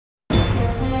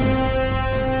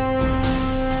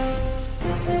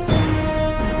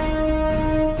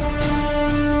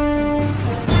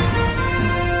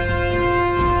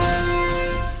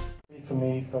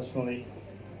personally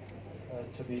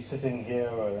to be sitting here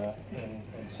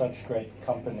in such great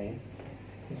company.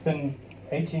 It's been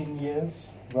 18 years,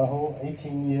 Rahul,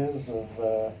 18 years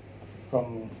of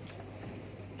from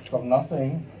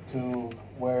nothing to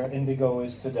where Indigo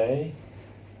is today.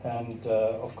 And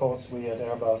of course we at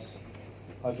Airbus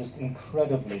are just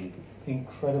incredibly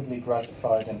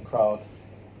gratified and proud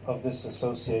of this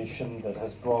association that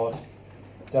has brought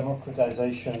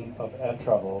democratization of air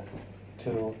travel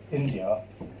to India.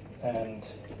 And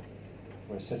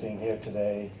we're sitting here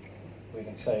today, we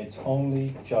can say it's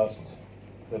only just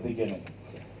the beginning.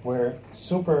 We're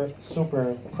super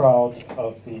proud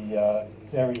of the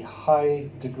very high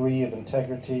degree of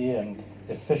integrity and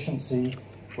efficiency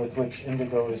with which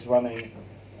Indigo is running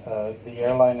the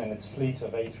airline and its fleet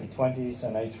of A320s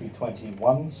and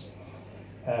A321s.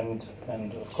 And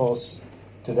of course,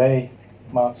 today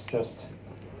marks just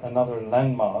another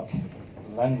landmark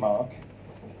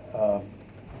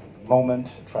moment,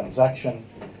 transaction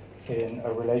in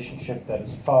a relationship that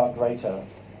is far greater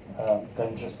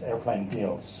than just airplane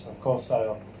deals. Of course,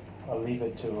 I'll leave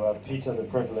it to Peter the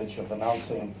privilege of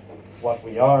announcing what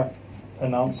we are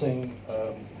announcing.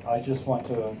 I just want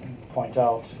to point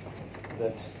out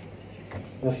that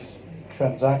this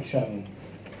transaction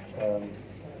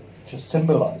just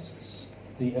symbolizes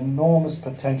the enormous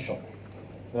potential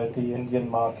that the Indian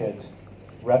market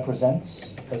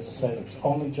represents. As I said, it's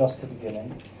only just the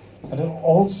beginning. And it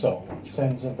also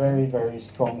sends a very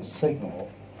strong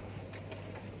signal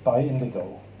by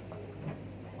Indigo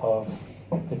of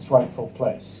its rightful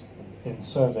place in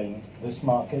serving this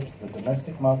market, the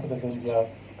domestic market of India,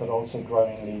 but also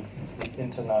growingly the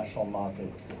international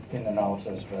market in and out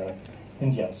of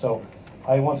India. So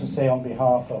I want to say on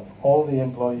behalf of all the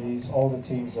employees, all the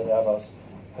teams at Airbus,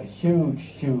 a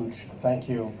huge thank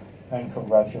you and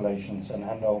congratulations, and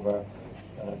hand over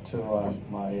to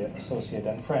my associate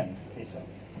and friend, Peter.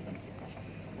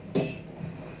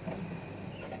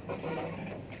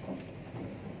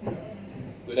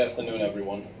 Good afternoon,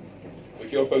 everyone.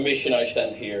 With your permission, I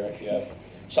stand here. If you have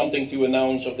something to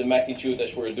announce of the magnitude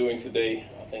as we're doing today,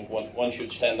 I think one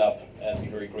should stand up and be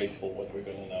very grateful what we're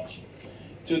going to announce.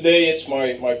 Today, it's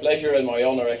my pleasure and my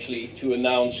honor actually to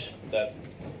announce that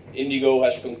Indigo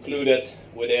has concluded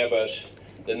with Airbus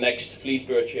the next fleet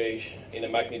purchase in a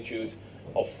magnitude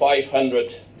of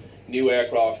 500 new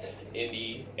aircraft in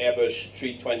the Airbus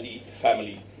 320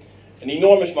 family. An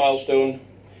enormous milestone.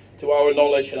 To our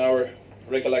knowledge and our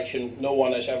recollection, no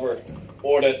one has ever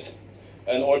ordered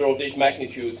an order of this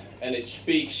magnitude, and it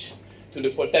speaks to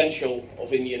the potential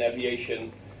of Indian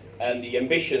aviation and the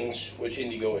ambitions which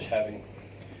Indigo is having.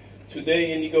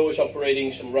 Today, Indigo is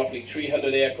operating some roughly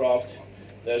 300 aircraft.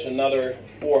 There's another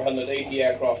 480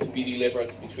 aircraft to be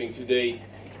delivered between today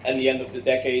and the end of the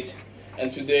decade.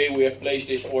 And today we have placed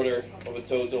this order of a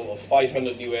total of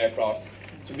 500 new aircraft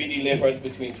to be delivered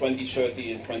between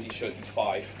 2030 and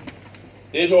 2035.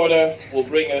 This order will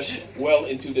bring us well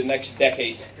into the next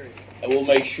decade and will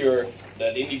make sure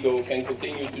that Indigo can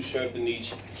continue to serve the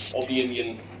needs of the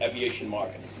Indian aviation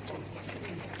market.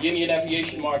 The Indian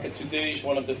aviation market today is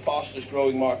one of the fastest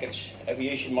growing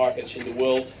aviation markets in the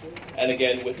world. And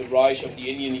again, with the rise of the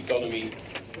Indian economy,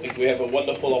 I think we have a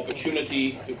wonderful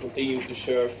opportunity to continue to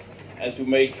serve and to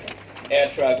make air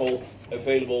travel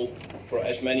available for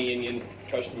as many Indian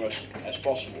customers as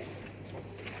possible.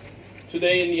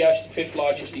 Today, India is the 5th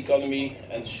largest economy,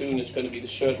 and soon it's going to be the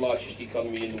 3rd largest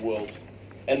economy in the world.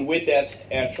 And with that,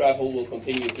 air travel will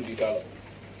continue to develop.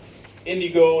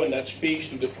 Indigo, and that speaks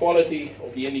to the quality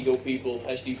of the Indigo people,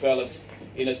 has developed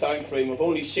in a time frame of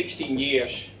only 16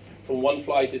 years from 1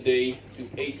 flight a day to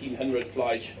 1,800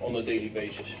 flights on a daily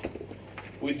basis.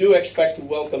 We do expect to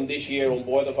welcome this year on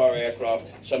board of our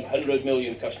aircraft some 100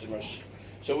 million customers.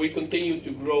 So we continue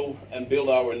to grow and build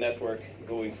our network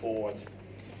going forward.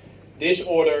 This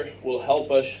order will help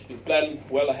us to plan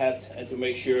well ahead and to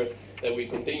make sure that we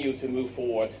continue to move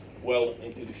forward well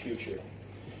into the future.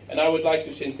 And I would like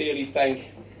to sincerely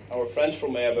thank our friends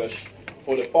from Airbus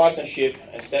for the partnership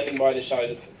and standing by the side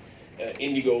of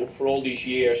Indigo for all these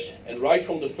years. And right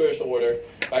from the first order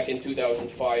back in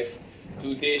 2005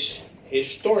 to this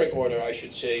historic order, I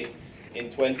should say,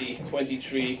 in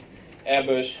 2023,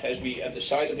 Airbus has been at the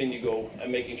side of Indigo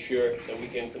and making sure that we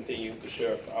can continue to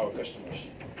serve our customers.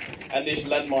 And this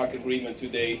landmark agreement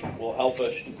today will help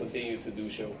us to continue to do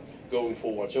so going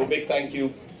forward. So a big thank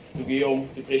you to Guillaume,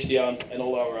 to Christian, and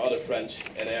all our other friends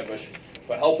at Airbus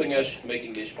for helping us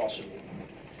making this possible.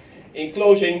 In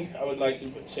closing, I would like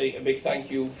to say a big thank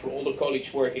you for all the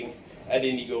colleagues working at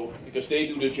Indigo, because they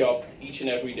do the job each and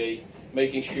every day,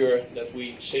 making sure that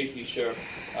we safely serve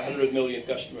 100 million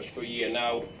customers per year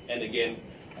now and again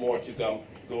more to come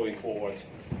going forward.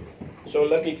 So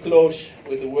let me close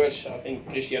with the words I think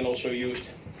Christian also used.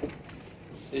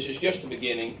 This is just the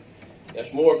beginning.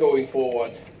 There's more going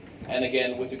forward. And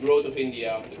again, with the growth of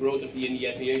India, the growth of the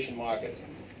Indian aviation market,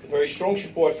 the very strong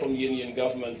support from the Indian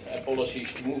government and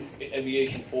policies to move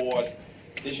aviation forward,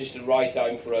 this is the right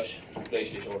time for us to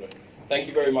place this order. Thank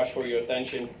you very much for your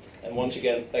attention. And once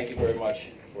again, thank you very much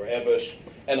for Airbus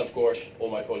and, of course,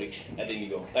 all my colleagues at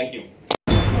Indigo. Thank you.